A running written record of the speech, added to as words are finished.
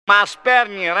Μας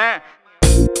παίρνει ρε,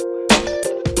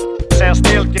 σε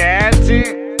στυλ και έτσι,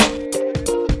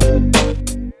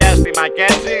 και στη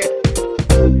μακέτσι,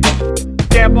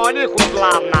 και πολύ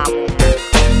χουκλάμνα μου.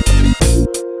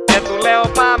 Και του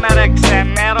λέω πάμε ρε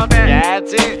ξενέρωτε, και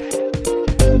έτσι,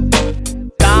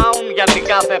 down για την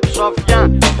κάθε ψόφια,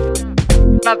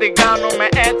 να την κάνουμε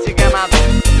έτσι και να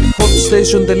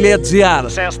hotstation.gr,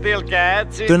 σε στυλ και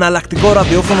έτσι, το εναλλακτικό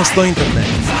ραδιόφωνο στο ίντερνετ.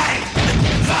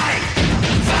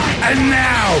 And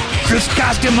now, Chris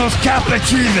Koskimos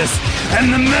Kaplachivas and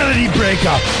the Melody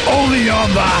Breaker, only on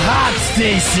the Hot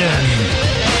Station.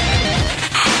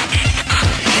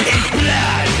 It's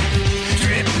blood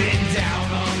dripping down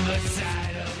on the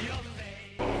side of your face.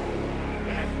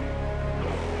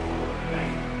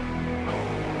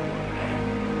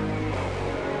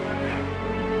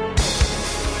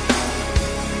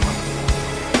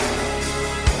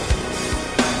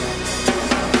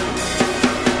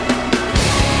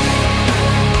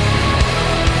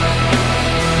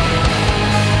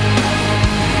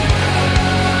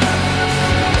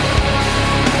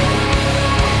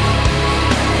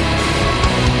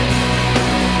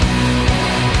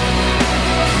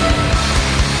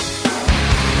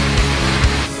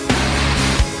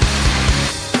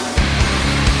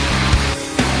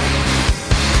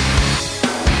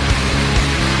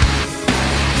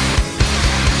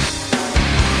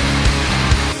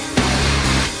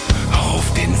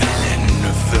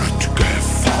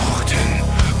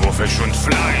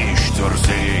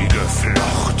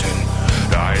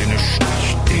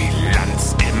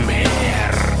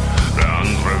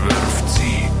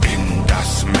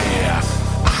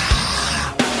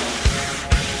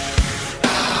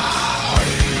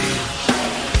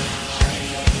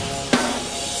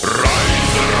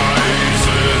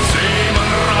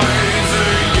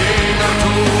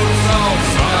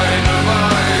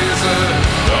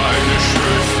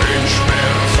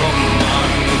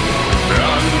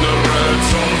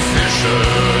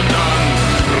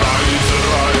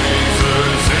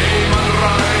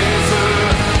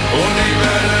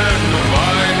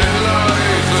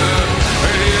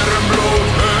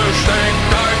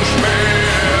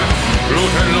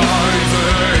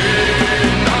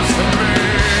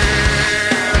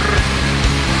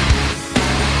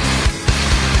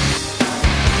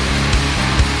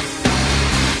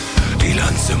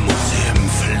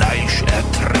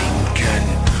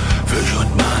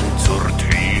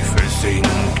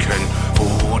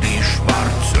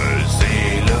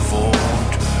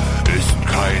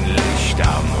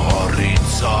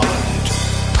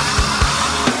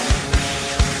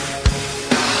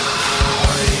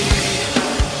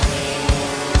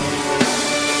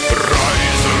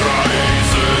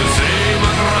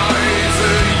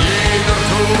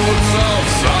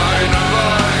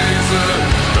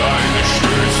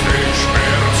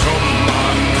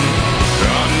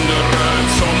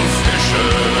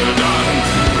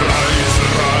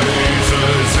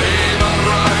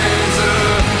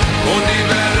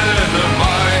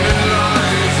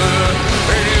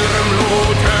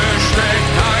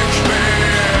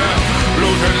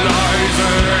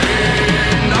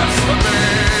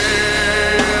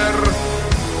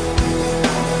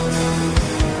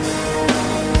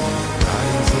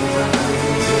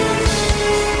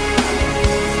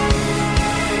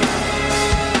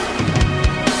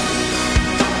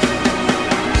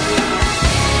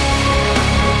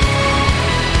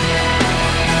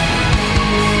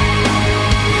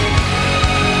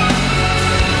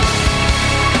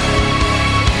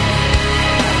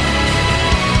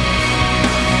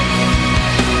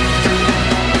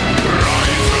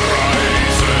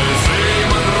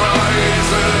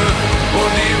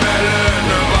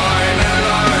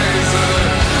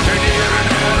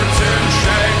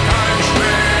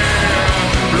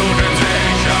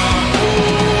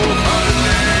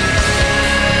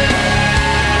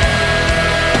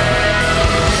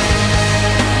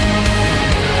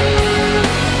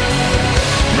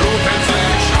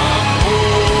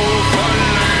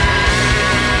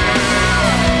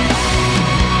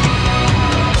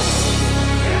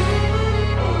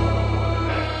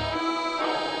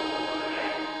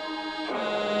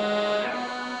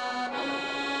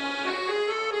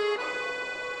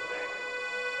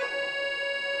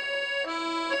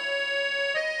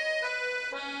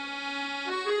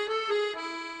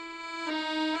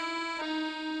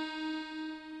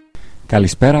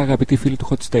 Καλησπέρα αγαπητοί φίλοι του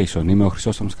Hot Station. Είμαι ο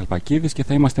Χρυσόστομος Καλπακίδης και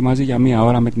θα είμαστε μαζί για μία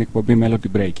ώρα με την εκπομπή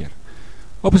Melody Breaker.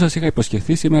 Όπως σας είχα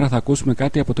υποσχεθεί, σήμερα θα ακούσουμε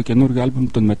κάτι από το καινούριο άλμπουμ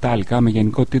των Metallica με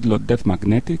γενικό τίτλο Death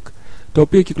Magnetic, το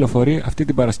οποίο κυκλοφορεί αυτή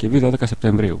την Παρασκευή 12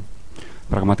 Σεπτεμβρίου.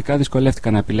 Πραγματικά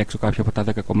δυσκολεύτηκα να επιλέξω κάποια από τα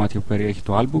 10 κομμάτια που περιέχει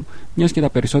το άλμπουμ, μιας και τα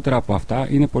περισσότερα από αυτά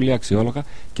είναι πολύ αξιόλογα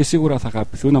και σίγουρα θα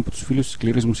αγαπηθούν από τους φίλους της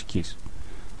σκληρής μουσικής.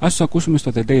 Ας τους ακούσουμε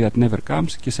στο The Day That Never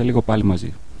Comes και σε λίγο πάλι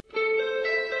μαζί.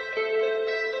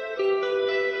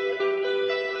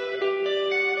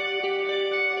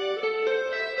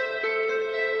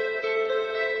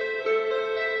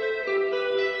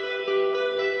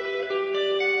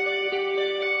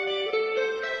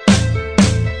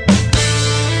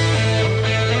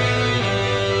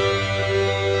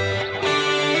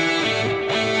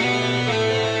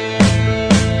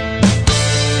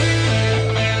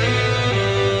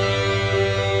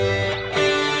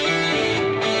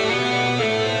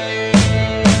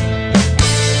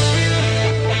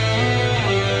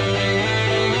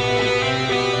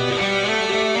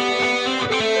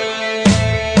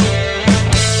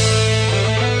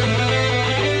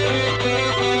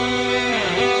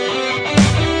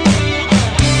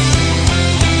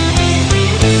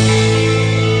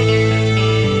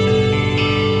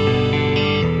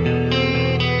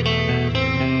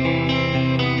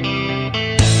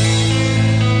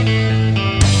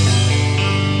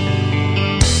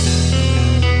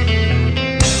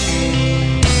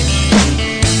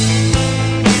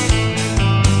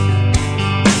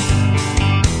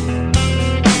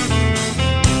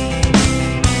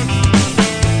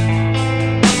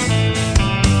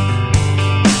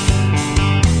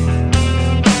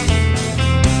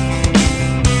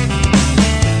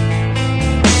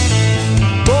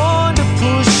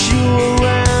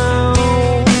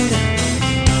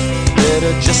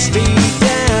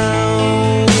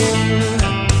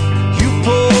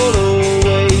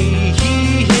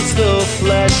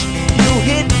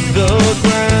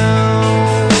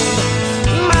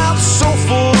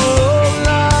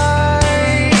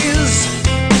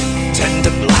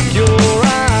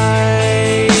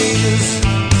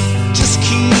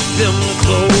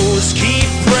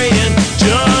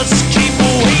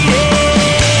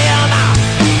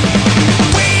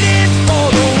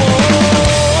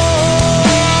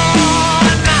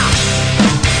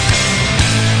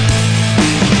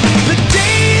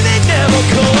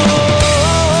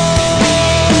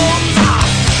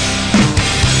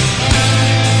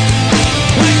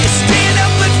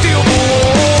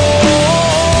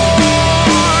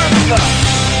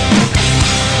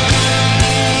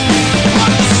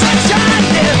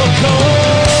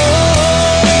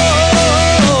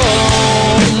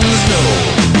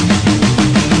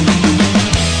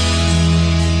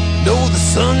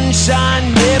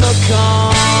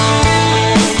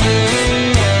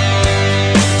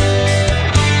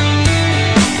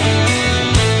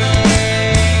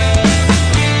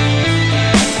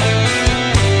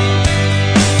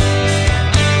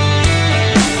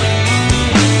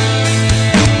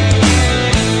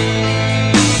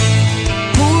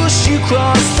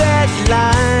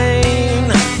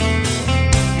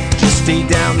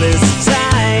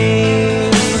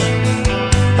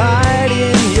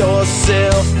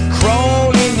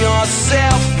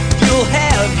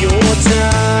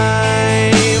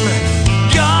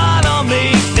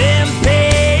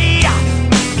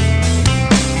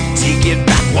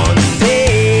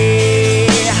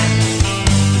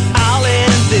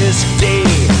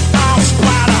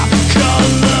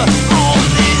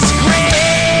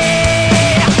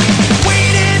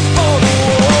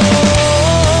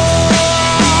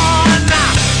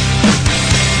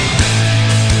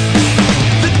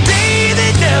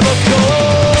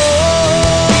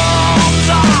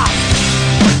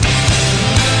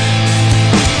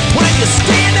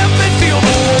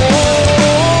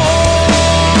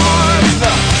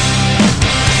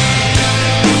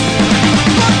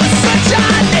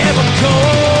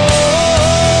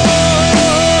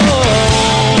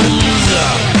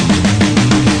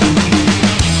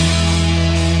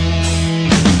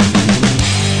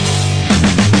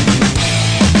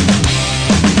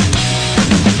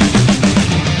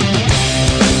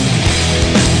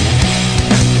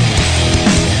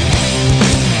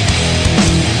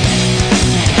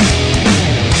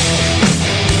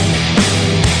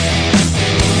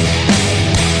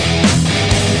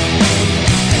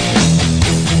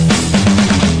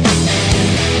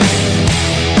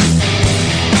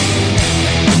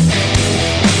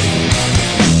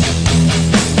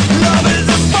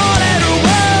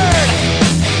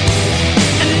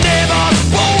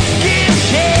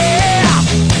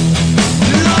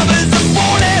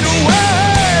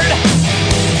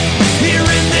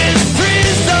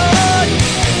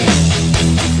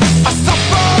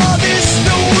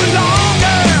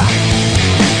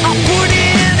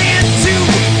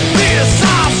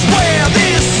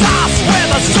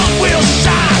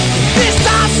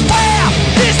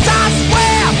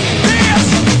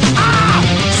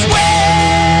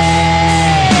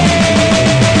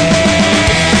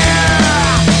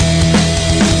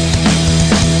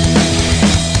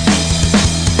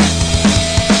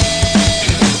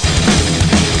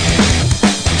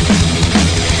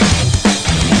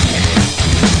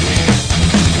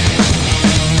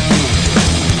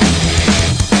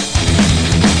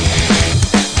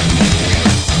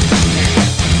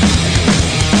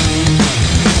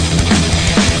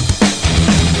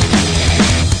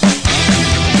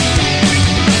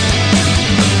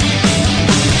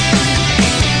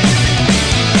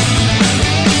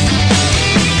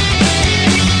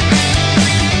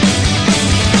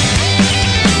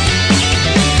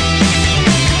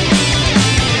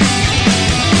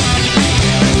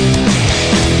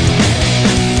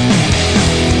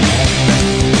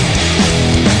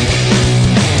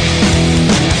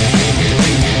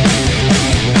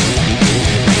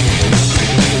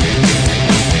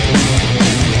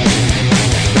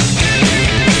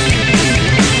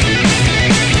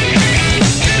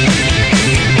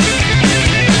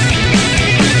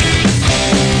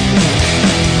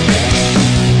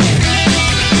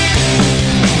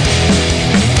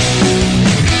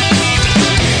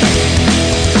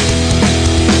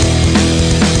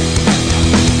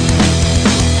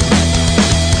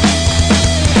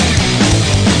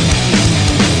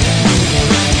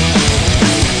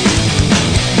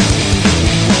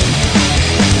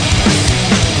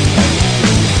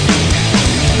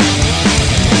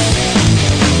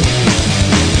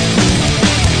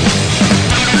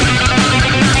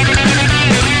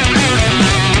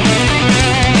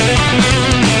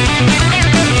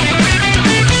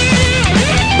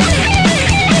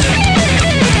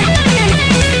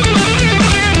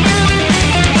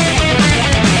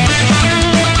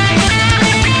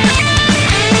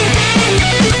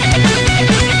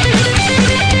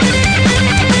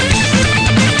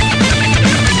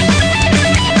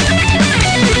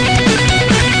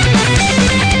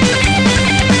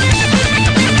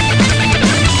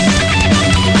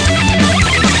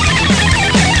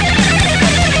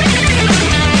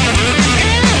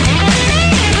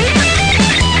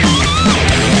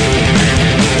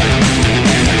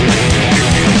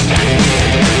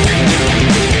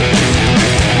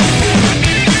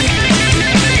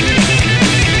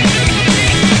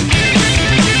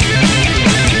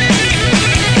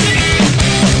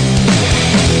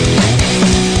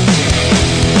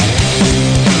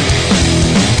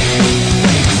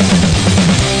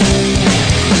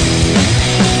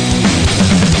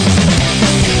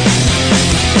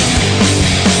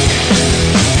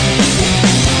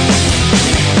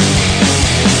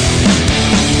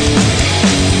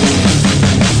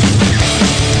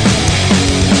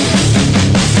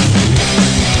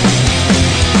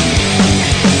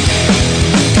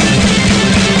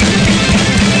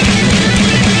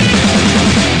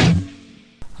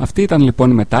 Αυτή ήταν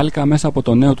λοιπόν η Metallica μέσα από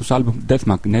το νέο τους άλμπουμ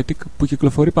Death Magnetic που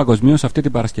κυκλοφορεί παγκοσμίως αυτή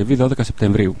την Παρασκευή 12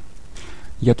 Σεπτεμβρίου.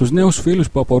 Για τους νέους φίλους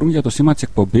που απορούν για το σήμα της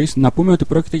εκπομπής, να πούμε ότι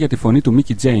πρόκειται για τη φωνή του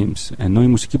Mickey James, ενώ η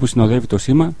μουσική που συνοδεύει το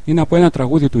σήμα είναι από ένα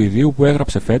τραγούδι του ιδίου που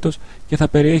έγραψε φέτος και θα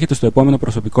περιέχεται στο επόμενο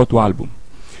προσωπικό του άλμπουμ.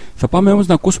 Θα πάμε όμως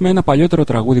να ακούσουμε ένα παλιότερο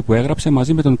τραγούδι που έγραψε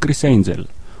μαζί με τον Chris Angel.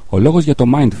 Ο λόγος για το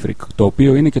Mind Freak, το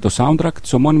οποίο είναι και το soundtrack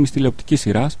της ομώνυμης τηλεοπτικής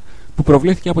σειράς που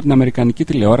προβλήθηκε από την αμερικανική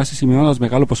τηλεόραση σημειώνοντας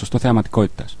μεγάλο ποσοστό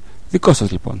θεαματικότητας. Δικό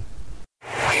σας λοιπόν.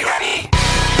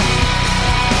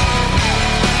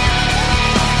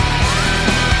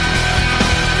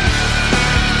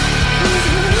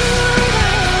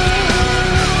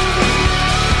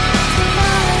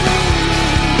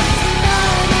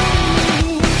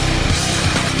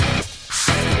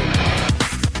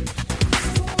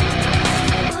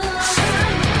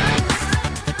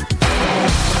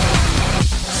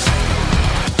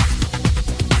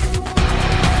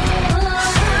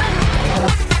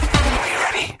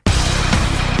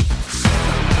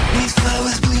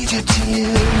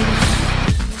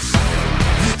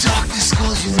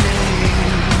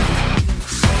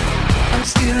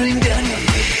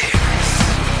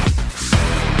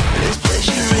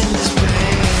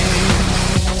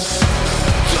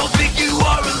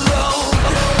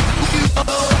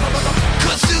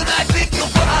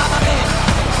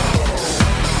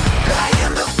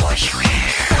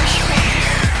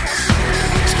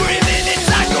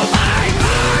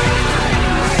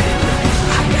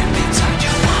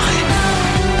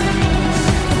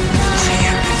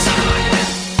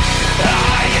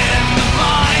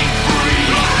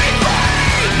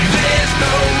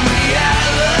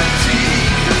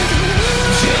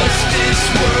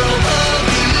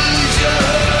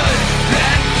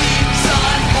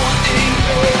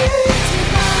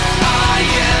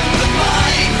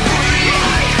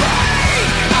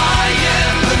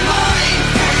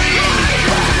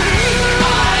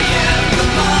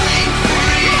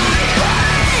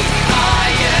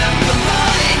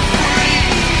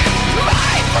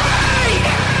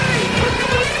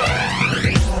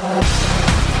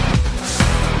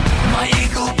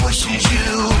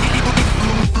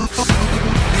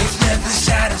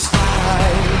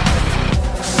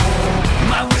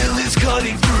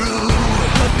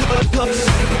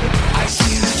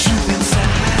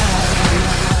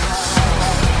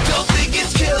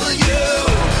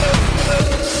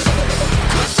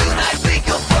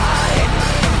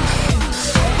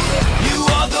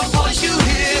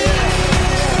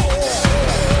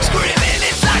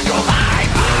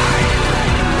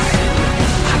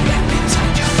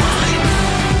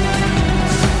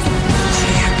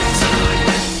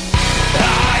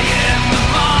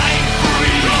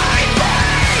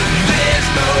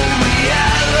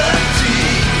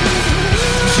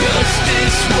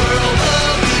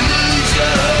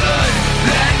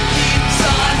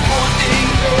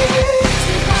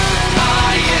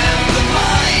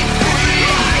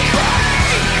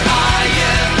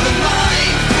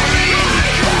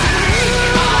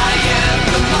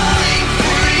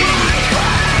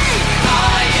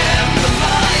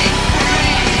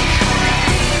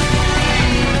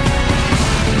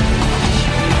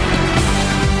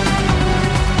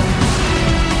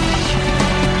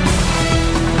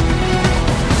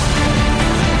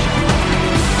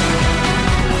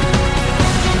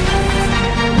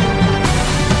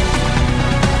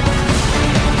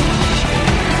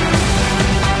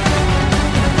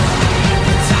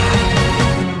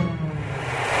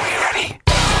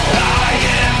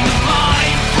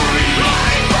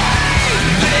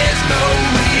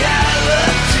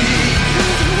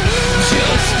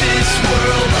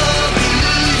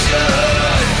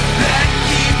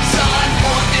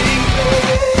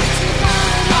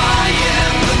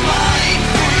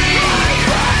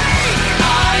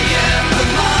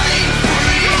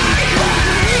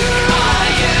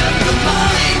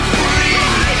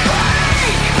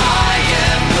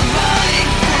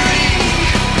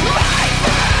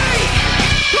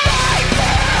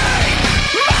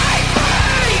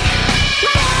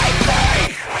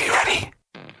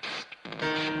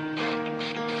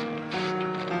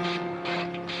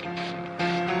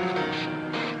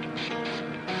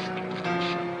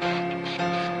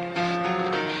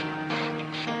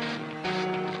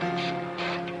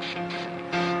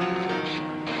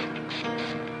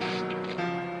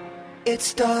 It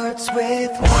starts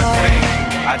with one thing.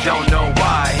 I don't know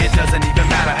why. It doesn't even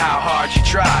matter how hard you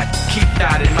try. Keep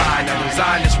that in mind. I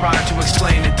designed this rhyme to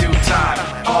explain in due time.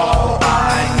 All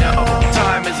I know,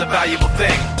 time is a valuable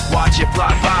thing. Watch it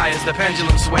fly by as the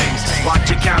pendulum swings.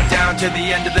 Watch it count down to the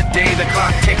end of the day. The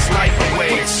clock takes life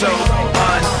away. It's so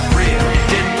unreal.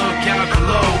 Didn't look out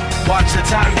below. Watch the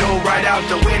time go right out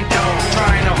the window.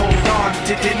 Trying to hold on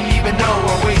to didn't even know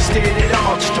I wasted it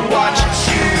all just to watch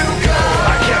you go.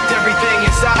 I kept everything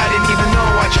inside and even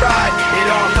though I tried, it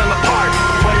all fell apart.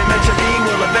 What it meant to be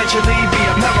will eventually be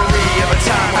a memory of a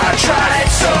time when I tried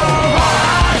so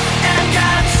hard and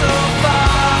got so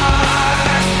far,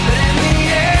 but in the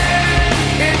end,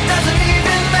 it doesn't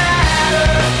even matter.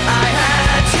 I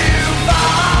had to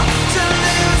fall to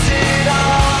lose it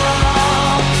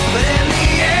all, but in the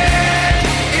end,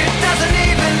 it doesn't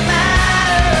even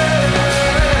matter.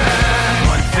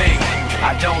 One thing,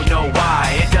 I don't know why,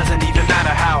 it doesn't even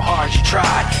matter how hard you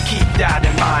tried. Keep that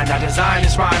in mind, I designed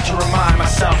this rhyme to remind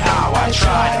myself how I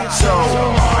tried so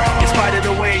hard. In spite of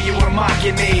the way you were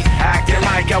mocking me, acting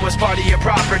like I was part of your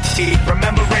property,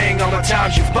 remembering all the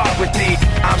times you fought with me,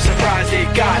 I'm surprised it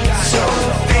got so.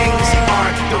 Things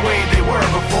aren't the way they were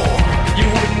before. You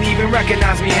wouldn't even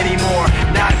recognize me anymore.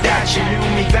 Not that you knew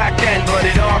me back then, but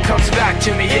it all comes back to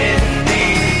me in the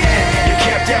end. You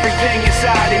kept everything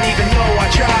inside, and even though I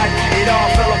tried, it all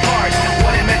fell apart.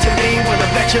 What it meant to me will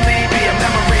eventually be a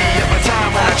memory of a time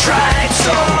when I tried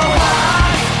so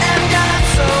hard and got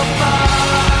so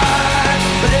far,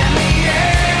 but in the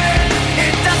end,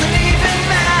 it doesn't even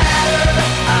matter.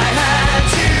 I had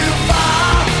to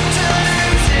fall to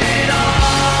lose it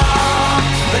all,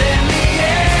 but in the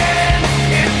end,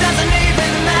 it doesn't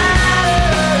even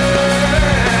matter.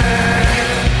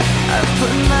 I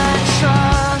put my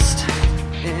trust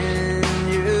in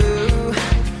you,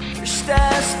 pushed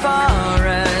as far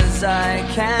as I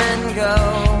can go.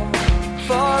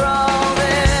 For all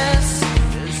this,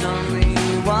 there's only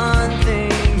one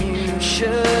thing you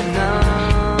should know.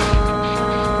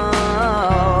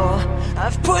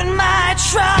 I've put my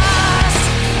trust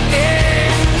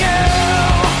in you,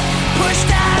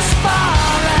 pushed as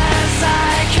far as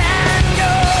I can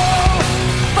go.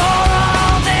 For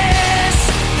all this,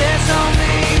 there's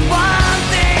only one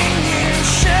thing you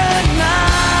should know.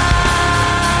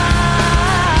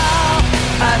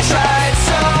 I tried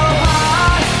so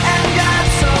hard and got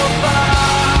so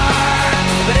far,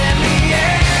 but in the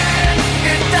end,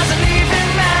 it doesn't even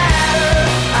matter.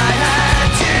 I had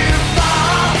to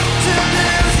fall to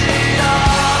lose it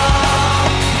all,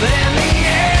 but in the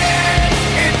end,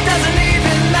 it doesn't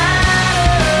even matter.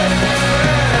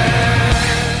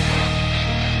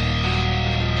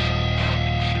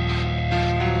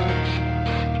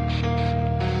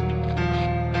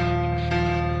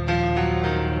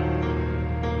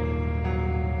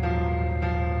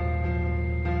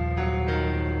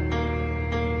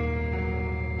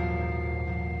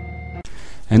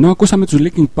 Ενώ ακούσαμε τους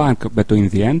Linkin Park με το In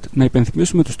The End, να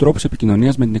υπενθυμίσουμε τους τρόπους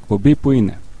επικοινωνίας με την εκπομπή που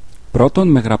είναι: πρώτον,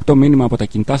 με γραπτό μήνυμα από τα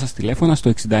κινητά σας τηλέφωνα στο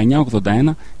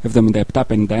 6981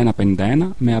 775151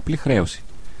 με απλή χρέωση.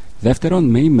 Δεύτερον,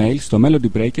 με email στο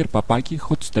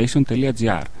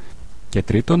melodybreaker@hotstation.gr. Και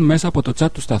τρίτον, μέσα από το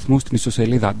chat του σταθμού στην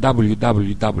ιστοσελίδα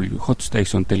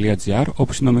www.hotstation.gr,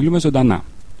 όπου συνομιλούμε ζωντανά.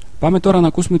 Πάμε τώρα να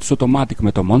ακούσουμε τους Automatic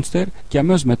με το Monster και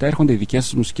αμέσως μετά έρχονται οι δικές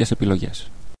σας μουσικές επιλογές.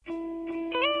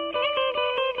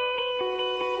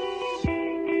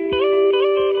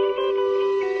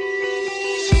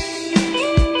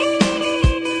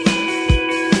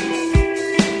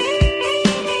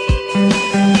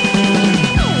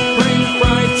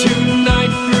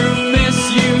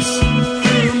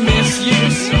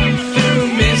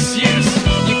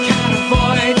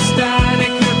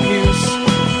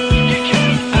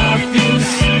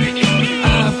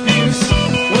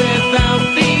 Without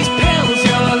these pills,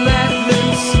 you're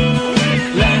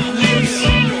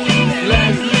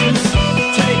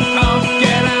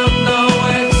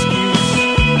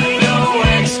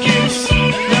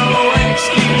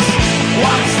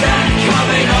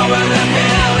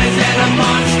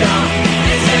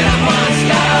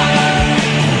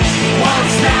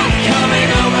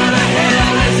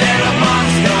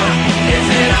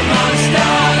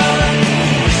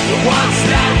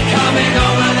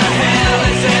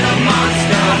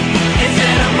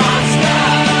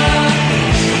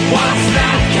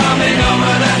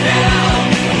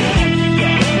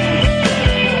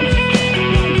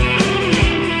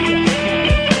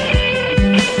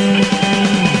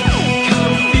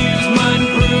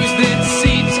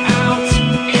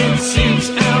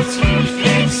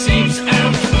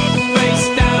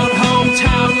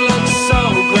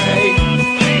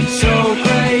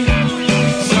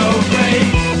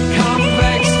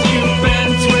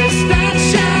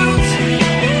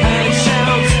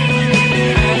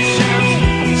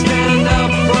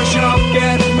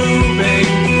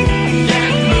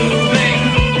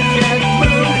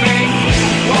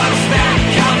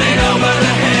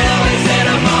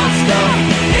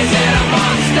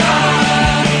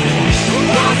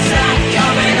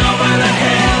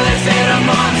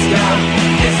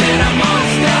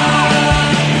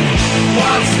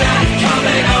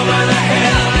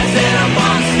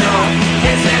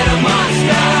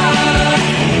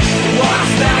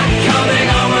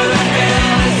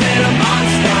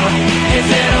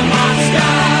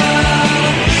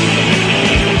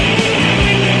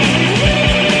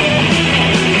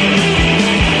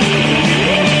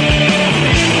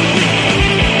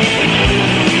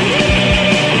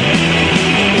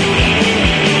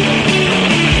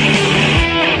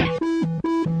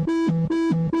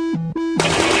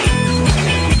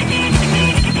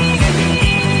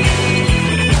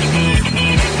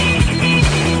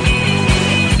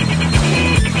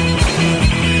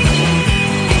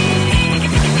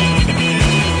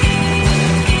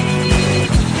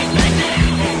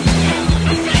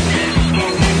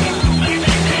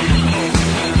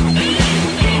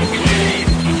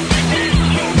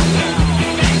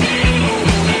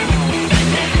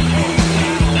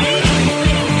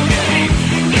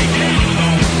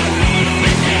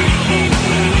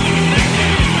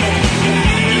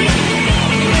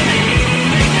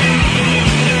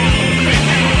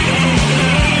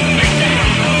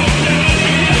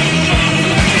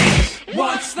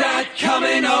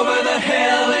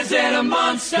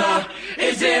monster?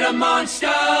 Is it a monster?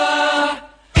 What's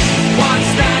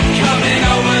that coming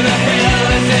over the hill?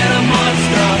 Is it a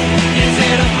monster? Is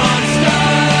it a monster?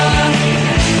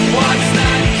 What's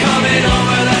that coming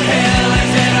over the hill?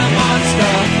 Is it a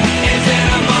monster? Is it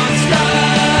a monster?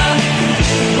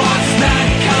 What's that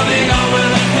coming over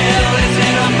the hill? Is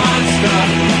it a monster?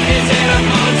 Is it a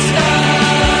monster?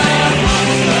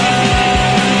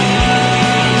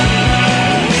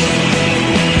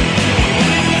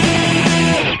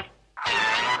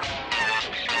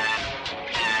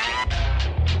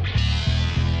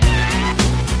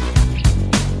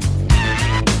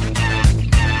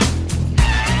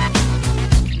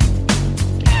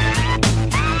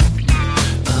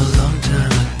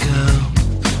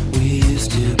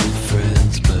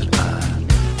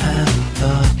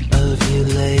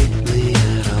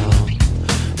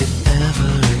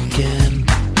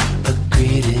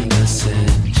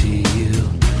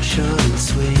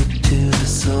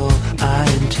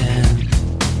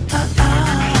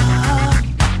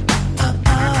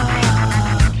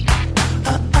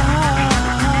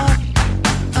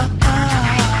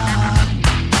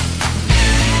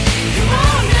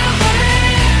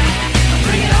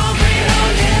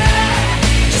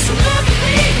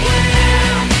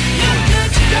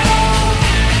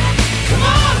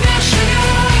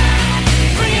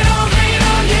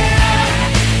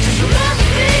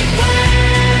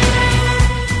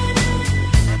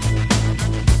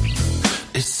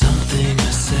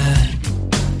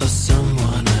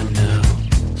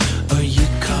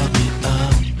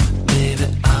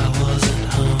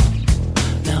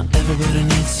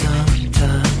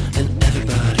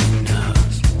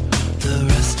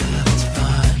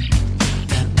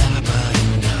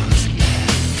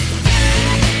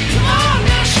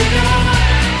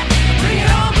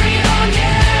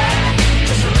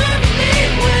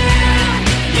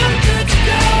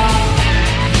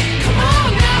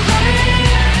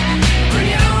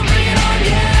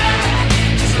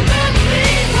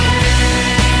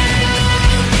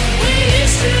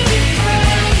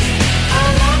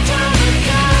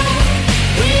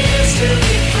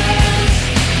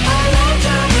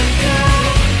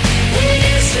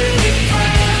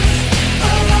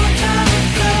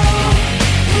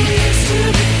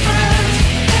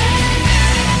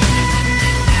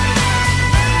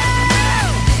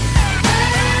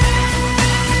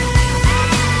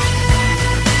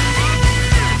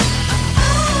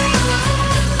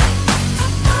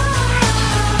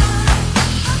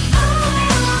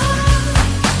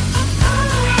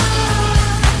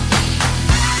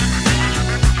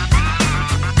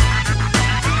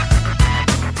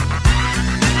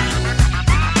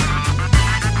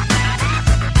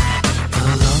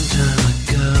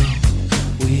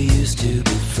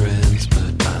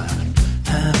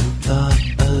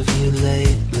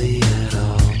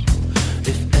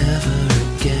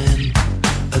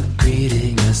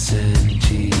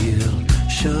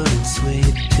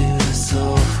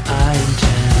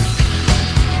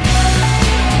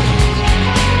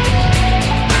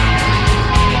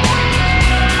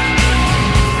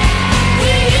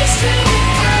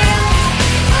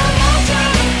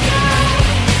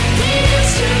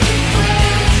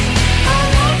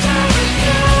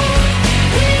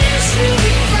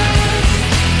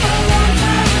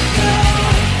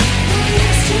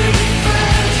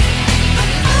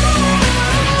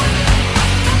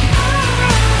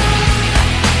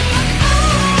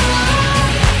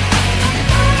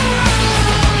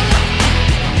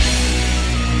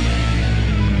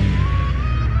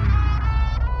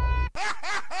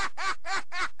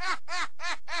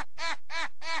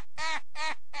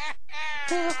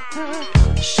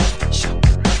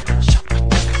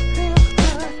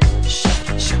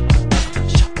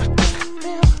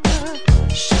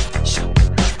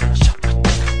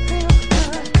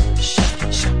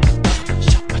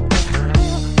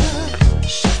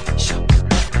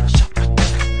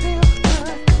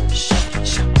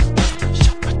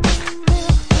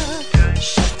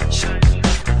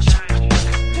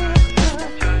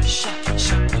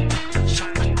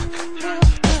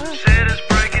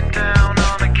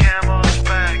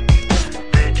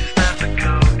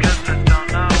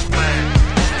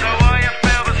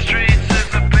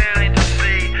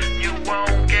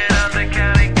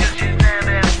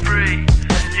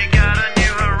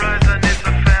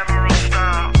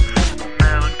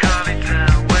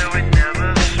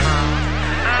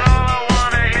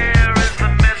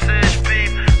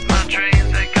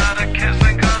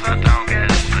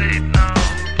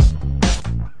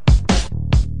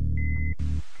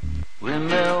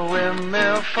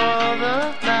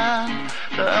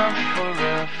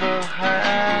 forever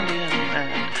hand in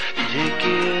hand. Take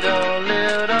it all,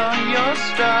 let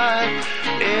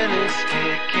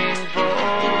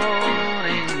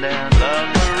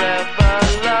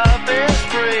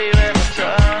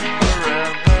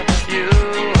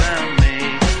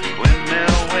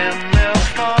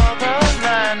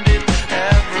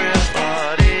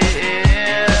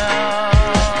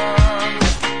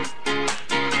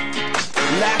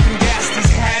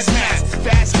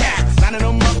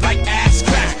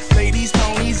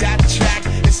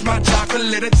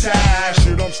hypnotized.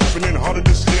 Shit, I'm stepping in harder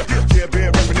this year. Yeah,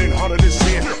 been repping in harder this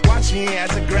year. Watch me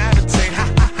as I gravitate.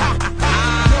 Ha ha ha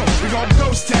ha. We gon'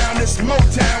 ghost town, this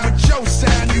Motown with your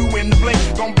sound. You in the blink,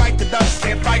 gon' bite the dust,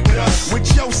 can't fight with us.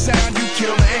 With your sound, you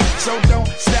kill the ink. So don't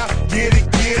stop, get it,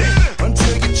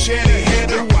 until you chat it,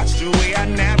 hit it. Watch the way I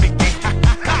navigate.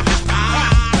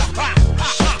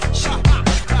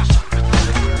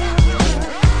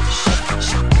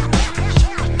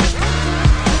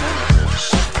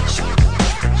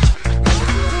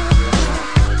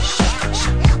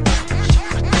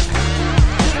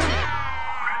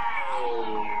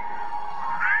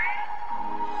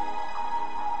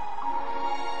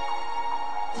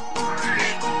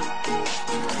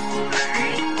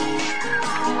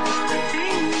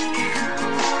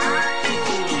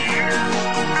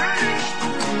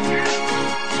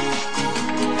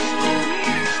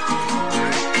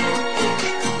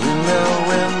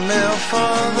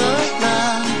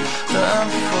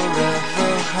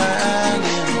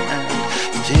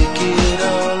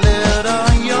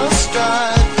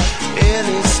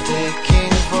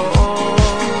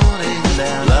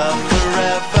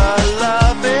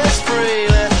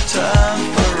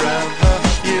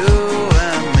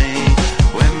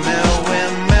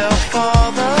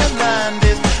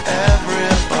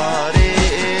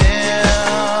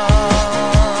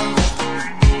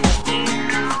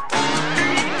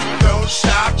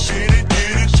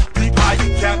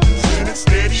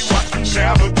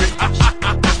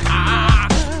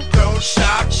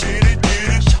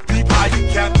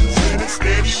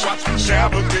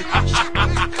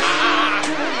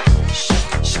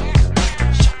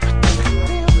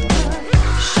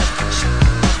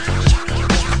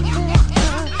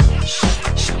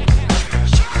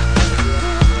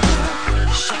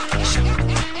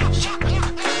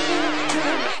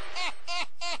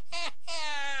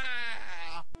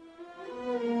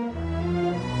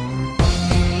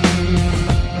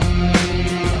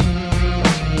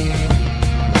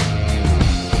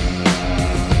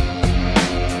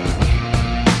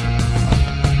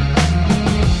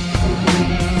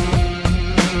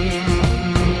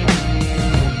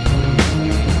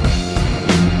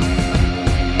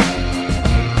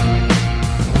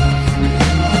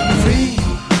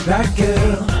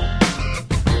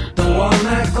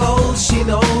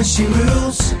 She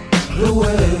rules the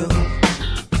world.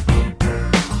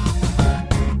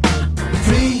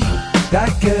 Free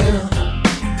that girl,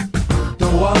 the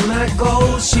one that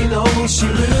goes. She knows she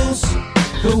rules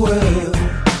the world.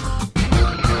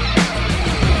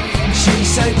 She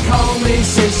said, call me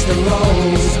Sister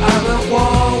Rose. I'm at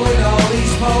war with all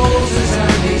these posers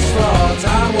and these frauds.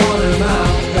 I want them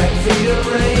out. Let freedom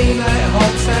reign, let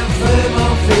hope stand firm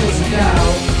on fields of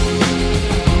doubt.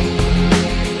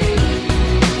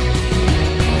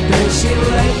 She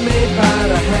led me by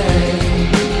the hand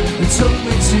and took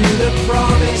me to the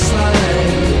promised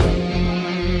land.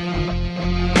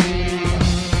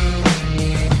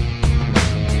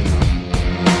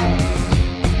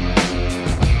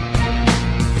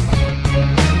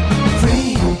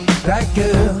 Free that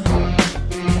girl,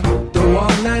 the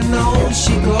one that knows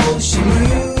she glows, she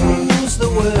rules the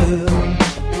world.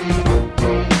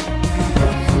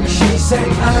 She said,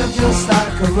 I'm just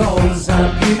like a rose,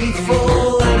 I'm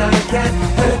beautiful and I can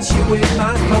hurt you with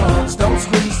my thorns. Don't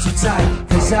squeeze too tight,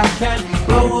 cause I can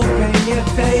blow up in your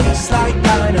face like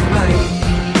dynamite.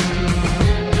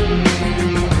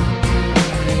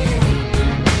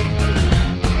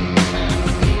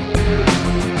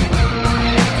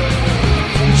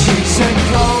 She said,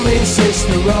 call me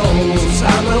Sister Rose.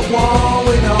 I'm at war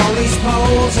with all these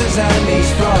posers and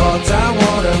these frauds. I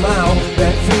want them out.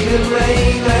 Let freedom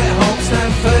reign, let hope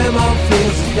stand firm on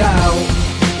fields of doubt.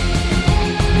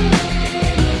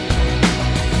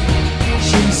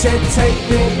 She said, take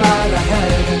me by the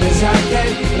hand as I can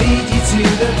lead you to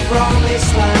the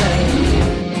promised land.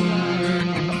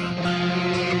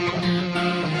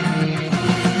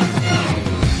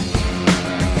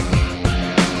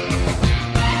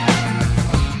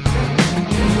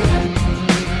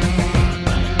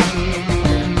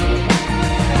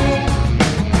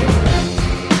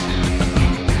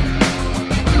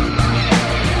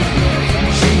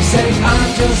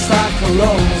 Just like a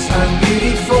rose, I'm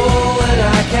beautiful and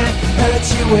I can hurt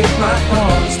you with my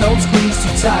arms. Don't squeeze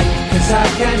too tight, cause I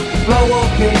can blow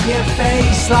up in your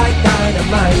face like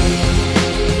dynamite.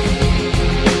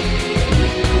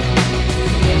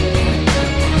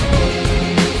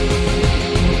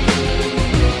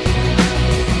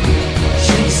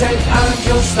 She said, I'm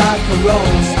just like a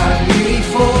rose, I'm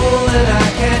beautiful and I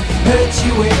can hurt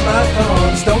you with my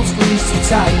thorns. Don't squeeze too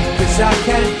tight, cause I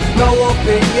can blow up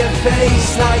in your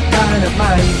face like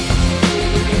dynamite.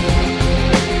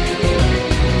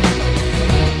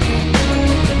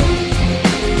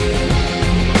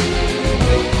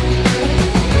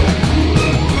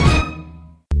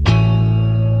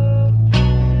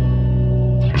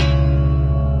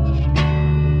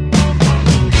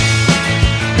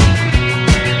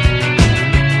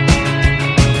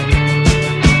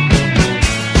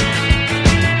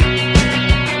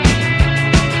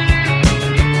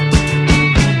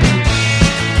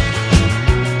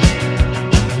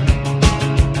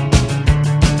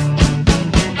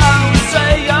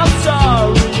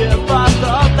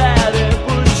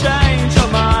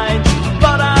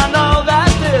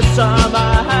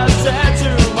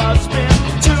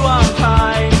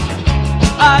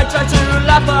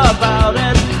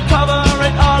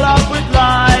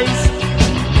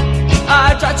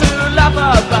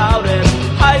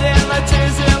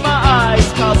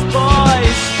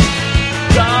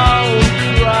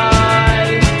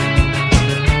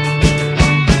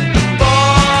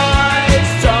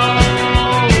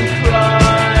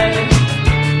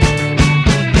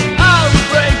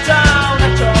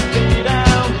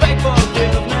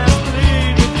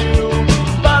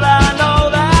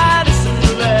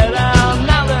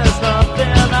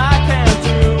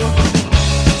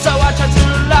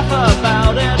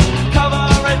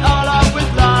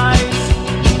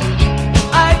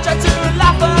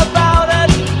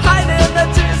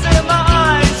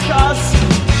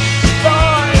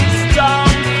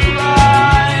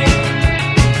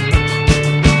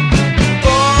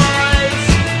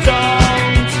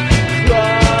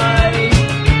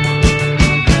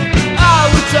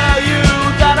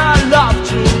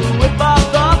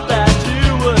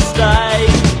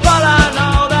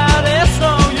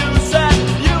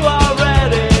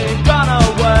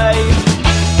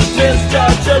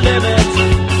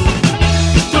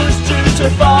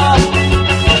 beautiful.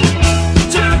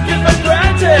 Took it for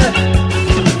granted,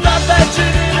 thought that you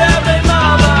did every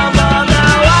moment.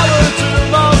 Now I would do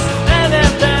most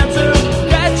anything to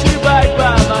get you back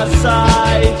by my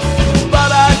side, but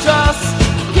I just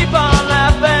keep on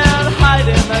laughing,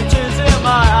 hiding the tears in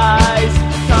my eyes.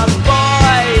 'Cause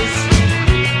boys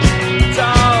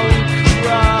don't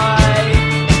cry.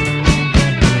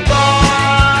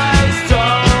 Boys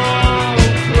don't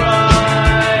cry.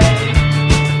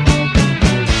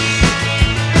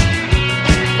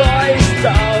 Boys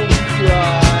don't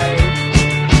cry.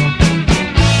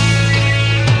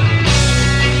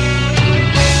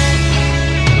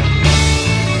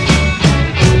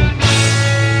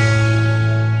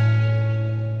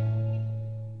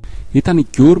 Ήταν η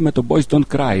Cure με το Boys Don't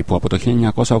Cry που από το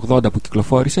 1980 που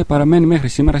κυκλοφόρησε παραμένει μέχρι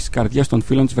σήμερα στις καρδιές των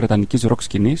φίλων της βρετανικής ροκ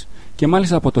σκηνής και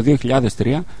μάλιστα από το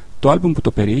 2003 το άλμπουμ που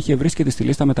το περιείχε βρίσκεται στη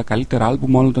λίστα με τα καλύτερα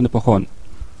άλμπουμ όλων των εποχών.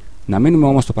 Να μείνουμε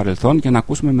όμως στο παρελθόν για να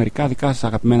ακούσουμε μερικά δικά σας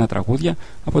αγαπημένα τραγούδια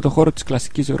από το χώρο της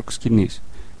κλασικής ροκ σκηνής.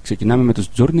 Ξεκινάμε με τους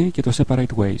Journey και το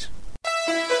Separate Ways. Boys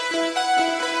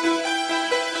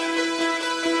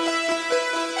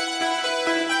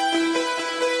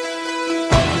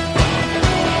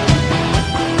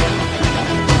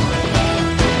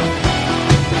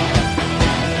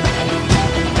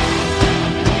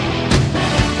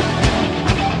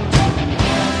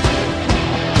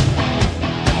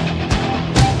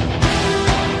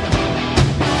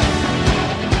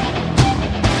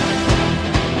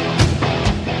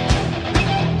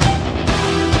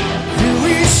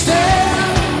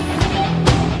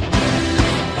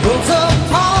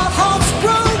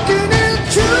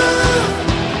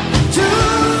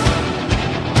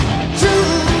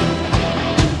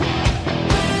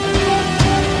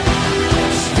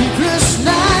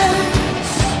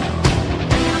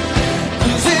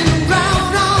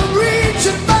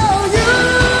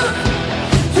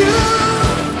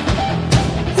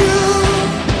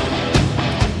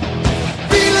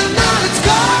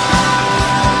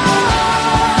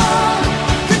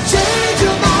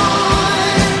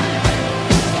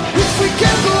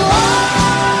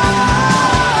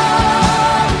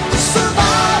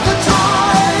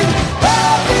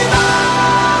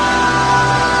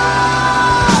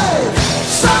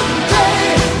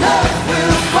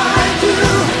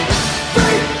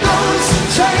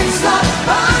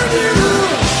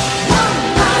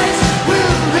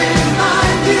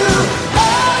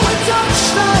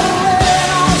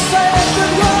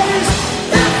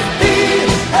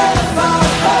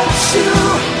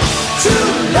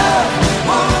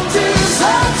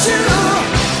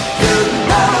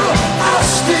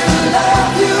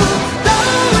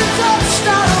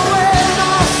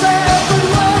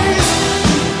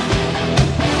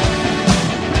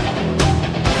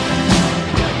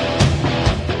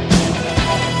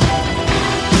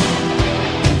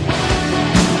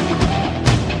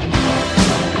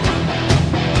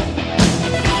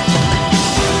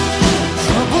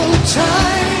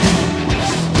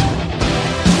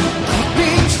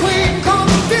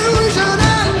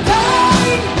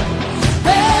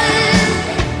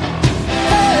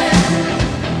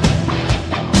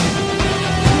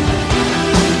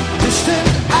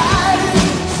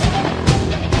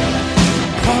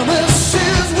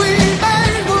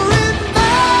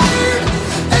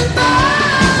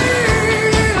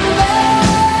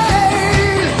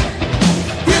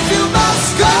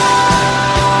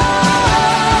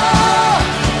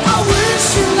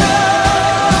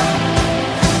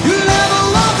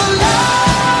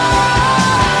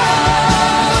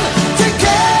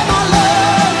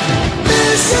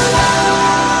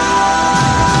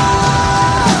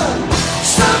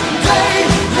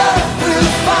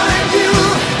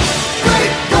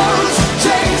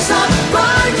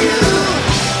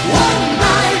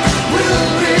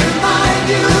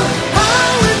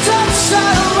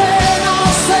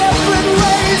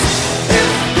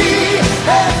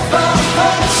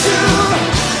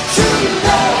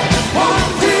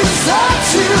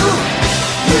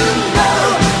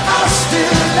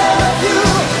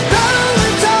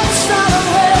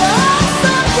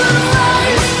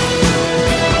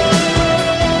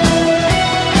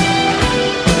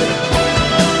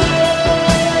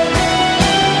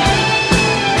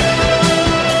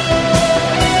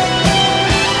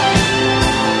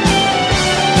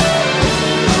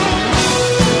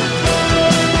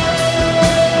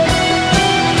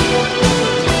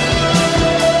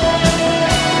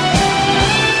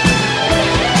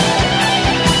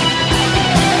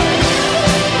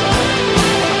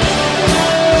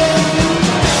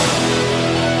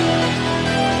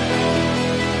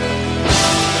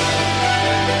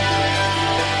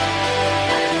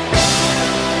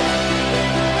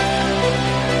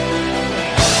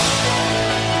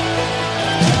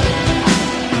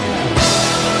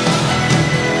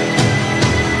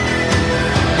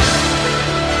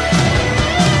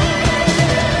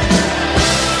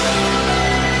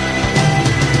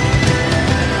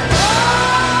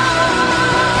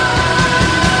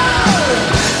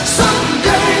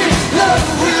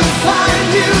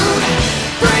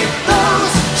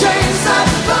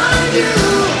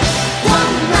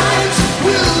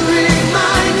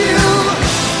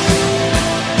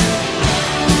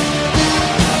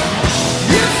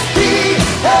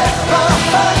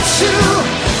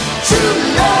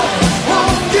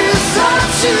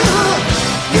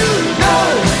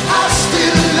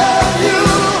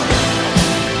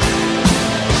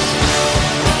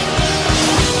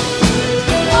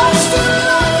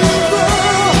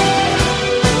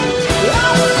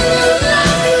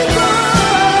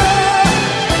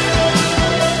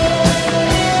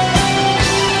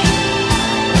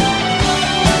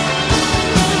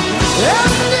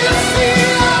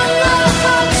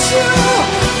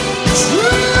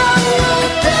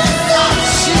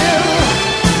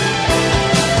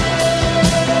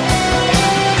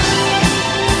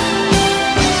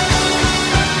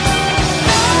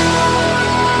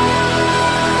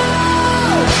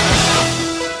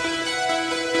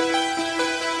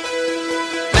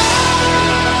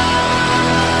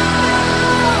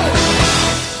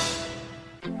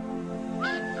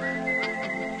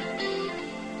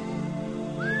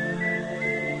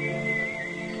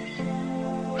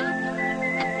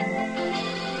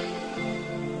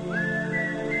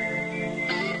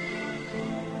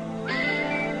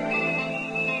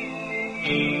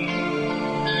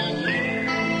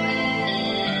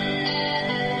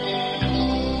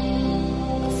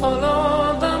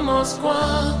Follow the Moskva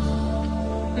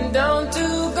down to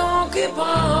Gorky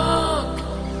Park,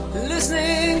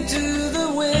 listening to the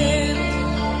wind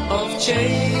of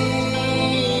change.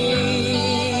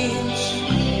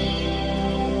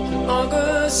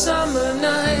 August summer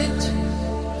night,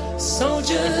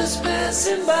 soldiers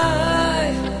passing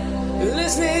by,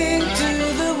 listening to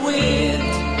the wind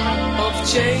of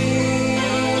change.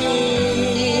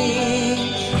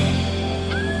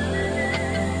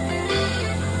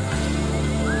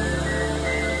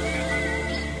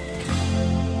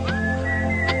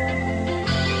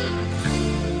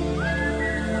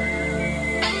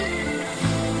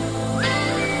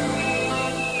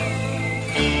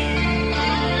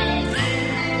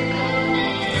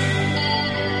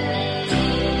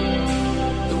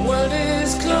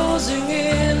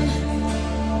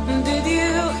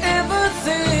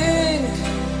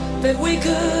 That we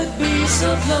could be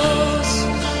so close,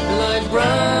 like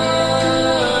brothers.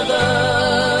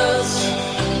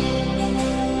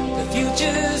 The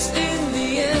future's in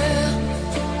the air,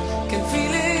 can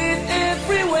feel it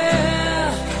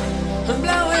everywhere. I'm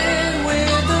blowing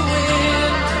with the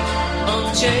wind of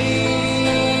change.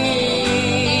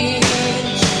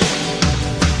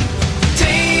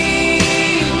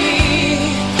 Take me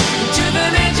to the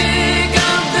magic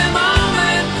of the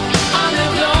moment on the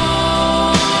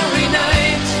glory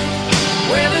night,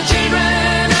 where the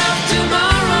children of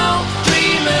tomorrow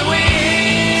dream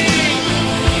away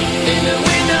in the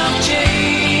wind of change.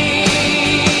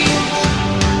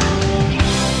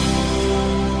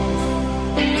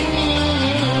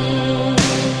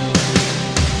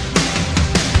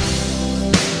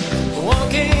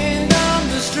 Walking down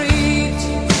the street,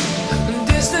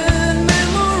 distant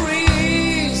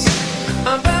memories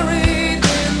are buried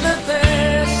in the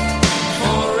past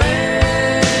forever.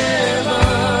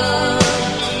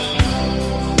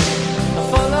 I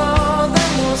follow the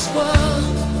Moskva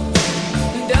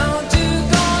down to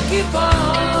Gorky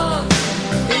Park,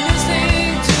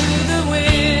 listening to the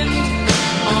wind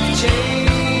of change.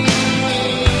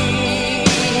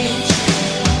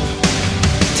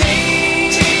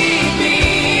 Take me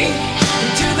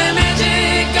to the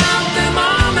magic of the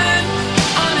moment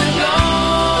on a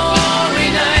glory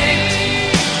night,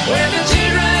 where the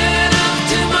children of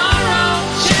tomorrow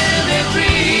share their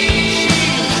dreams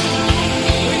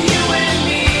with you and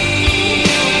me.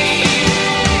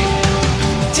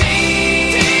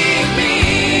 Take me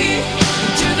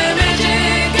to the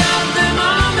magic of the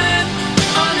moment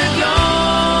on a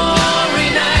glory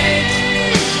night,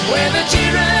 where the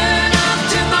children of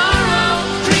tomorrow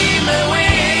dream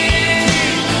away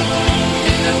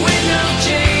in the wind of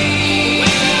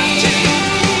change.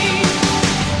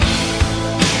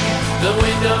 The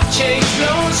wind of change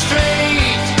blows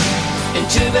straight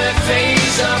into the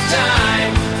face of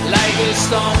time, like a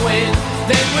storm wind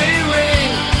that will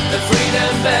ring the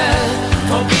freedom bell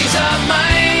for peace of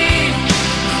mind.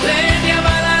 Let your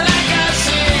balalaika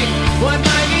sing what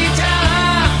my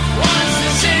guitar wants to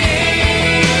sing.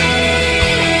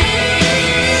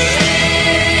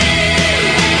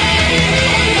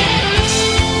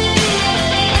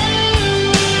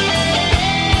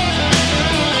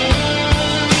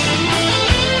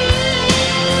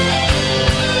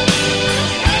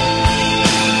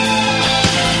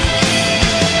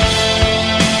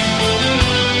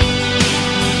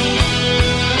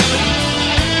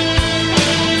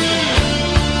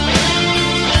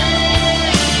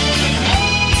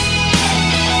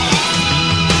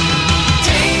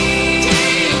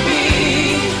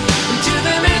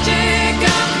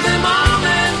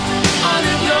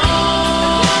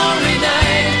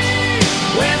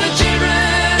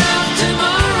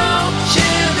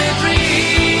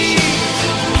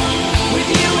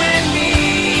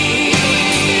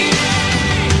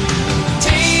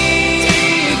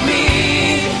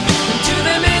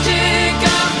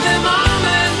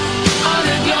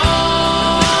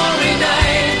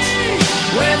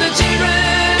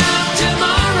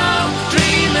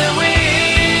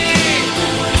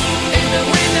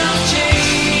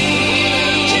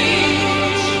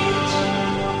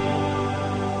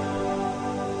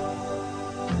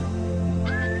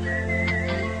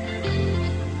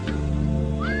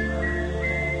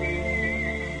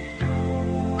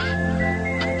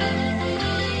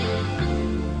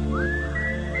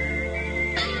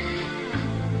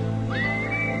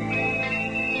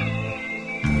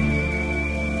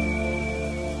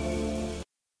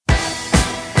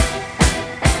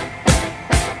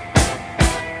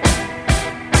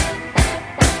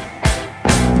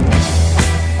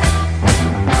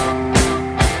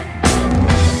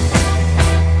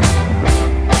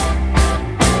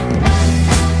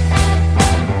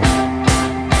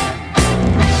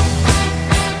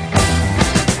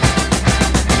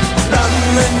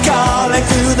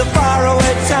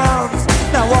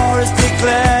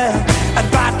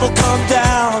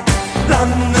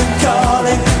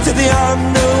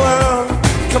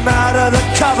 come out of the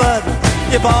cupboard,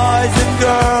 you boys and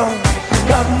girls.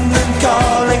 London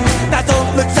calling, now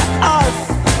don't look to us.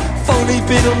 Phony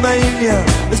Beatlemania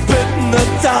has bitten the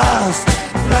dust.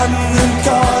 London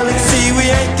calling, see we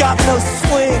ain't got no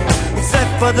swing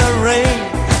except for the rain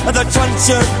and the crunch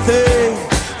of thing.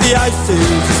 The ice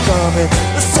age is coming,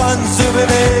 the sun's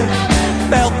zooming in.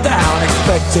 Meltdown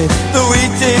expected, the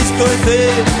wheat is going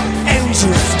thin.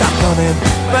 Engines stop running,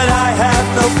 but I have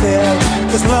no fear,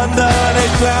 'cause London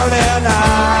is drowning.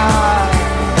 I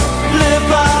live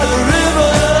by the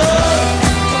river,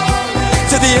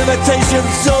 to the imitation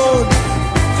zone.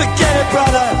 Forget it,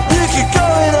 brother, you can go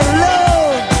it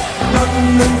alone.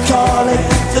 London calling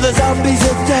to the zombies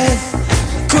of death.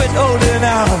 Quit holding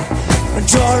out and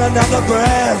draw another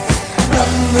breath.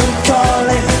 London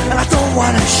calling, and I don't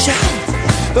wanna shout,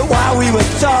 but while we were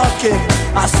talking,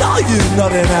 I saw you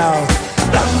nodding out.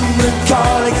 London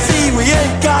calling, see we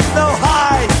ain't got no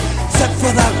hide, except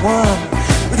for that one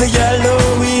with the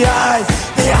yellowy eyes.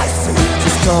 The ice age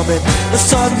is coming, the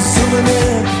sun's zooming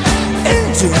in.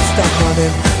 Engines stop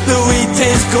running, the wheat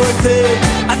is going thin.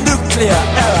 A nuclear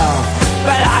error,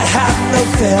 but I have no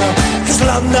fear, 'cause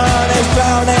London is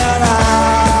drowning.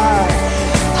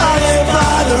 I live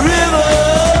by the river.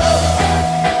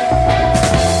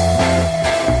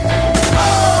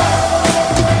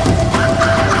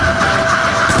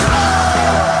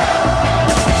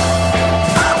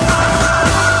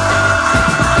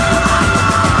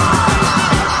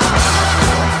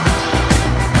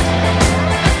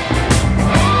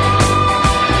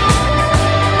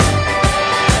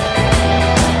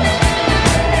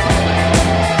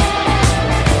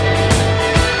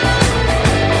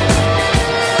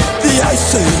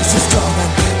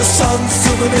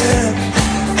 In.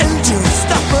 Engines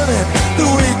stop running, the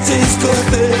wheat is going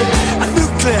thin. A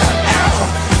nuclear error,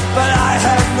 but I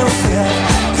have no fear,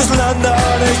 'cause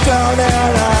London is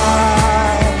drowning.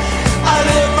 I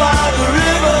live by the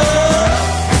river.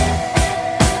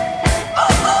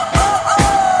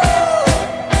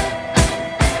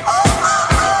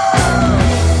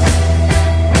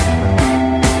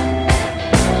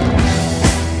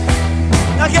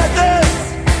 Now get this,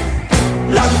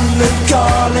 London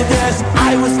calling, yes,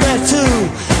 I was there too,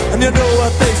 and you know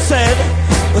what they said,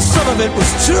 well, some of it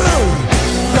was true.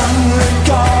 London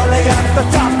calling at the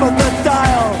top of the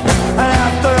dial, and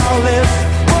after all this,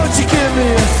 won't you give me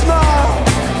a smile?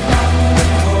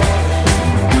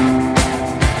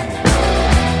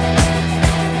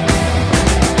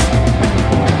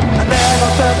 I never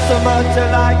felt so much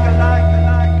alike.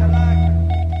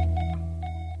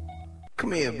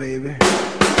 Come here, baby.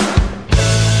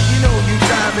 You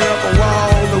drive me up a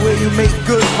wall, the way you make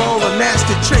good for all the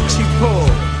nasty tricks you pull.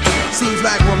 Seems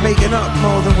like we're making up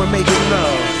more than we're making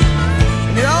love.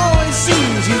 And it always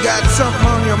seems you got something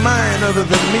on your mind other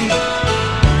than me.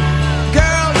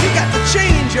 Girl, you got to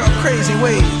change your crazy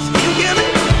ways. You hear me?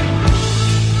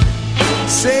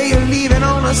 Say you're leaving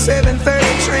on a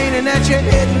 7:30 train and that you're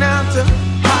heading out to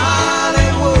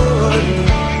Hollywood.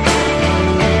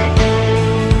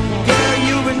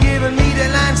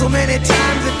 So many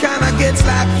times it kinda gets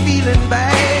like feeling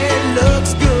bad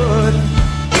looks good.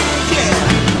 Yeah,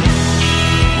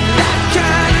 that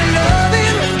kind of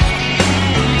loving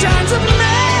turns a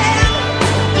man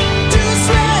to a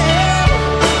slave.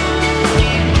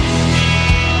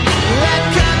 That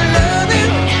kind of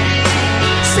loving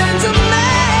sends a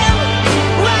man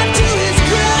right to his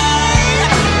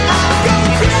grave. I go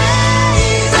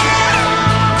crazy,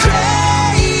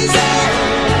 crazy,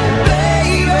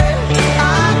 baby.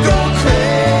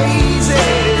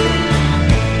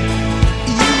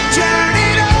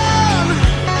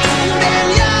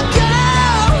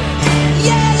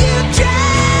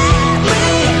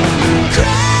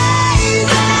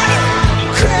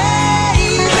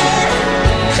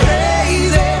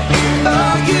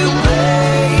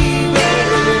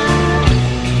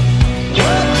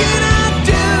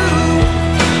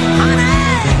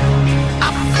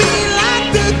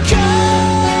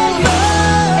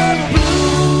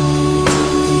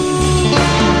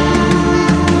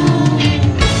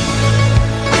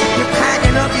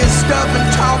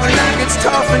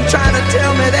 Trying to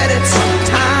tell me that it's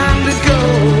time to go.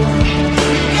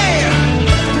 Yeah,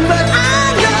 but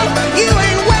I know you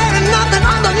ain't wearing nothing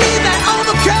underneath that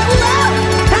overcoat,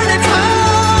 and it's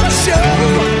all to show.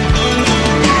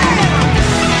 Yeah,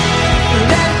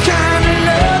 that kind of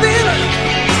loving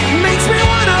makes me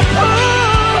wanna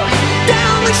pull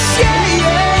down the shade.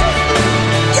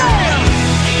 Yeah,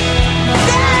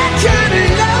 that kind of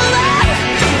loving.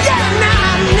 Yeah, now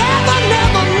I'm never,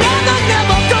 never, never,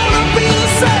 never gonna be the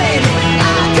same.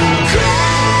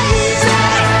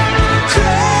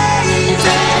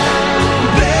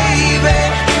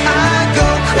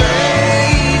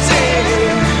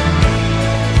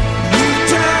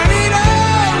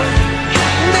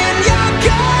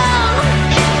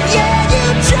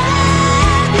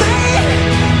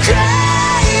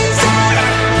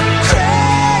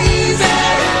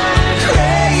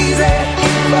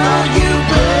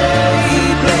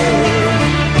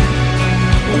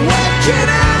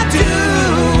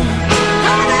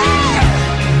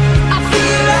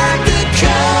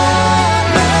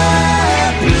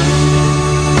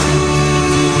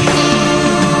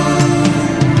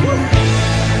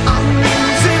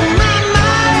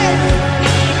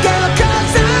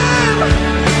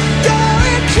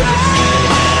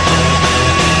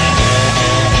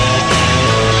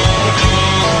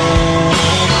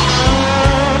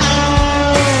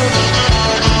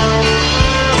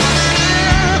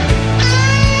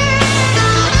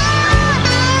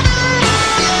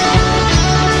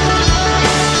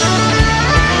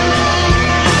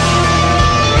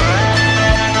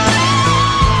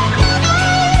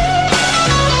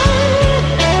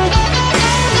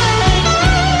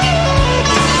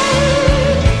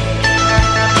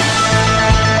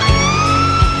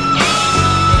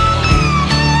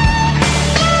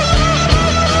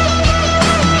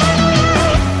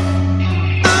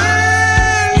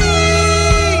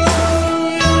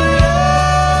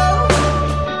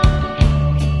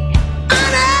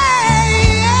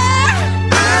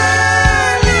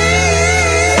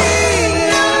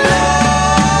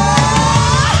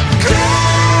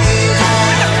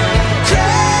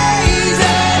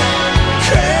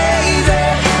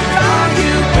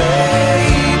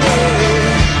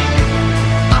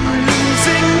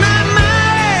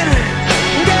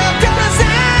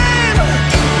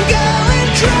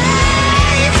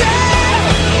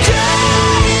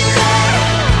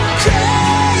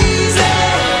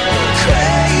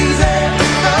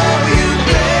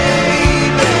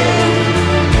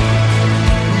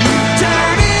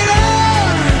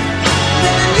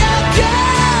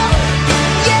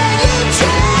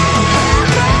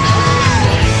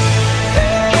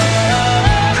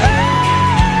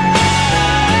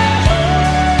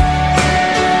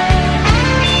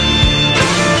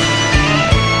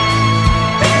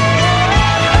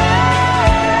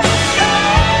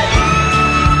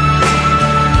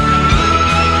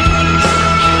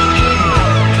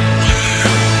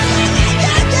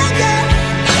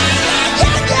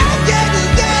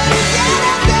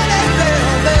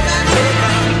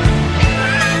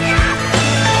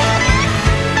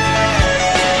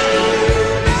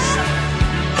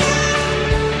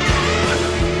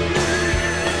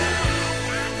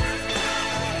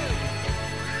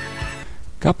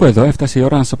 Κάπου εδώ έφτασε η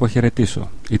ώρα να σας αποχαιρετήσω.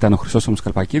 Ήταν ο Χρυσόσωμος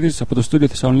Καλπακίδης από το στούντιο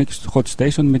Θεσσαλονίκης του Hot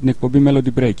Station με την εκπομπή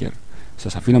Melody Breaker.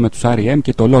 Σας αφήνω με τους R.E.M.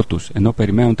 και το Lotus, ενώ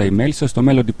περιμένουν τα email σας στο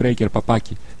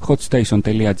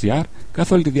melodybreaker@hotstation.gr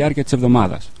καθ' όλη τη διάρκεια της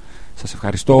εβδομάδας. Σας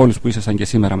ευχαριστώ όλους που ήσασταν και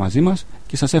σήμερα μαζί μας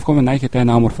και σας εύχομαι να έχετε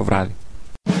ένα όμορφο βράδυ.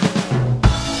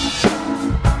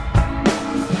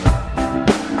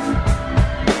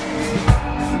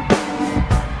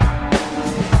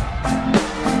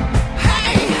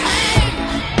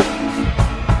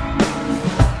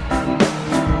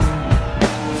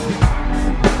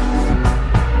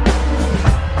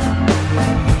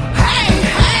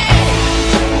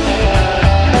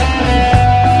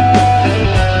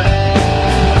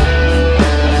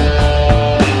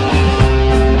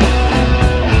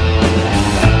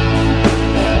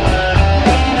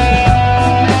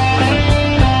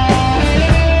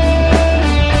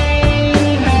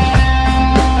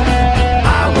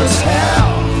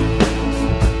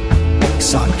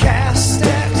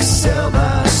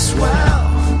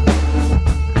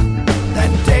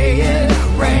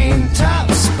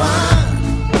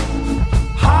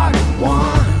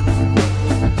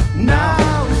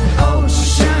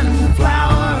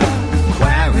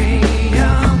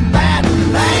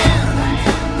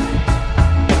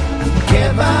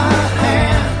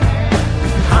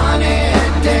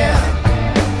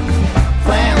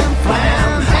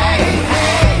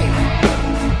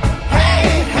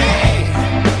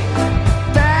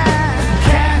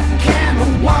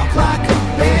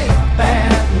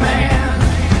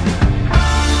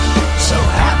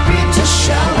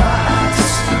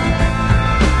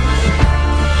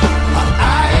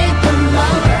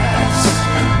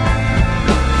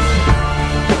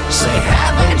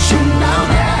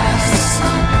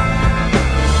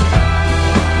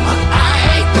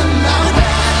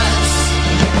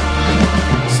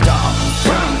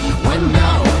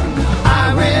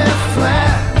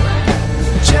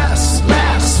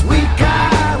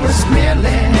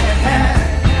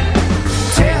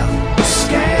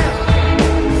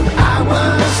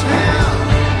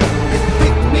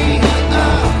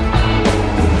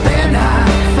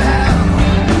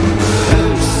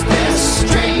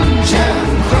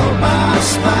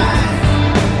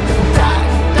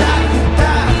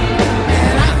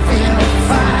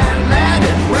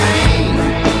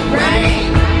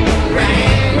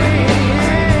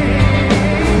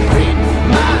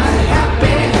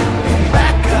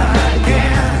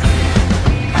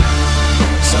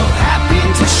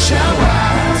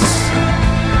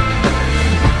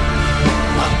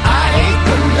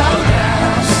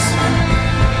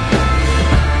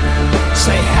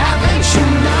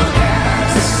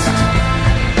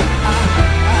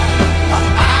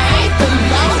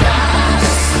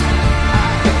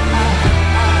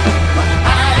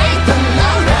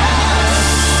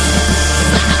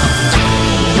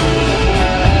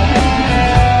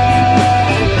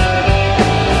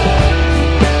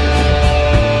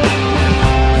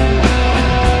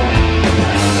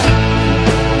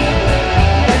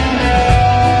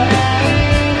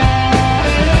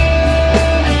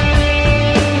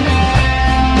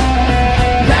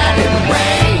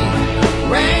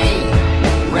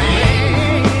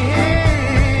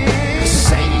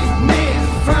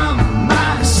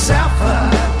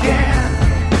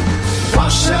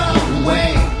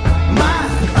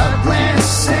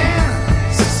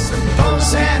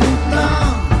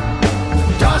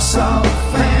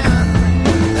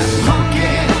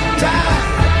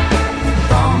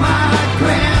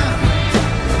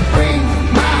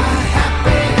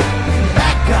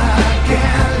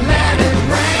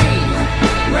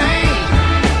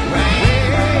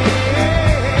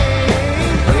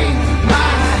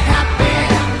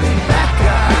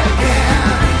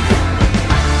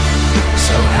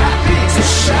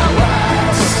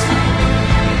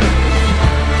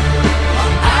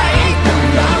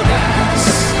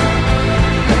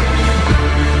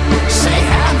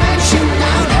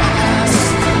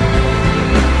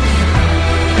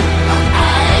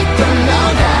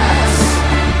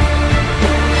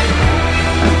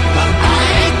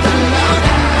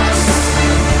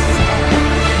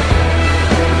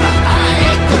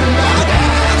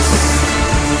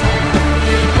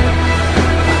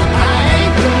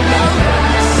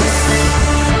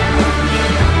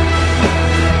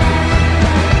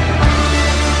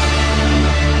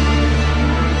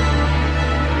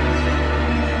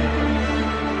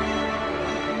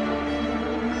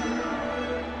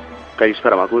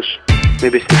 Καλησπέρα, μ' ακούς?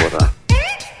 Μην πεις τίποτα.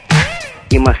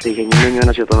 Είμαστε γεννημένοι ο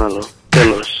ένας για τον άλλο.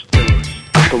 Τέλος.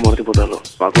 Αυτό μόνο, τίποτα άλλο.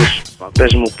 Μ' ακούς?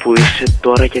 Πες μου που είσαι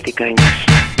τώρα και τι κάνεις.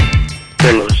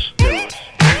 Τέλος.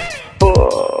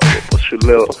 Όπως σου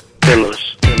λέω.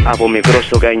 Τέλος. Από μικρός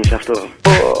το κάνεις αυτό.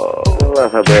 Όλα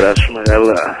θα περάσουμε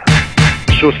καλά.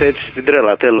 Σου ήρθε έτσι στην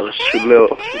τρέλα, τέλος, σου λέω.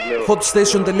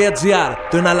 Hotstation.gr,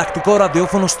 το εναλλακτικό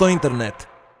ραδιόφωνο στο ίντερνετ.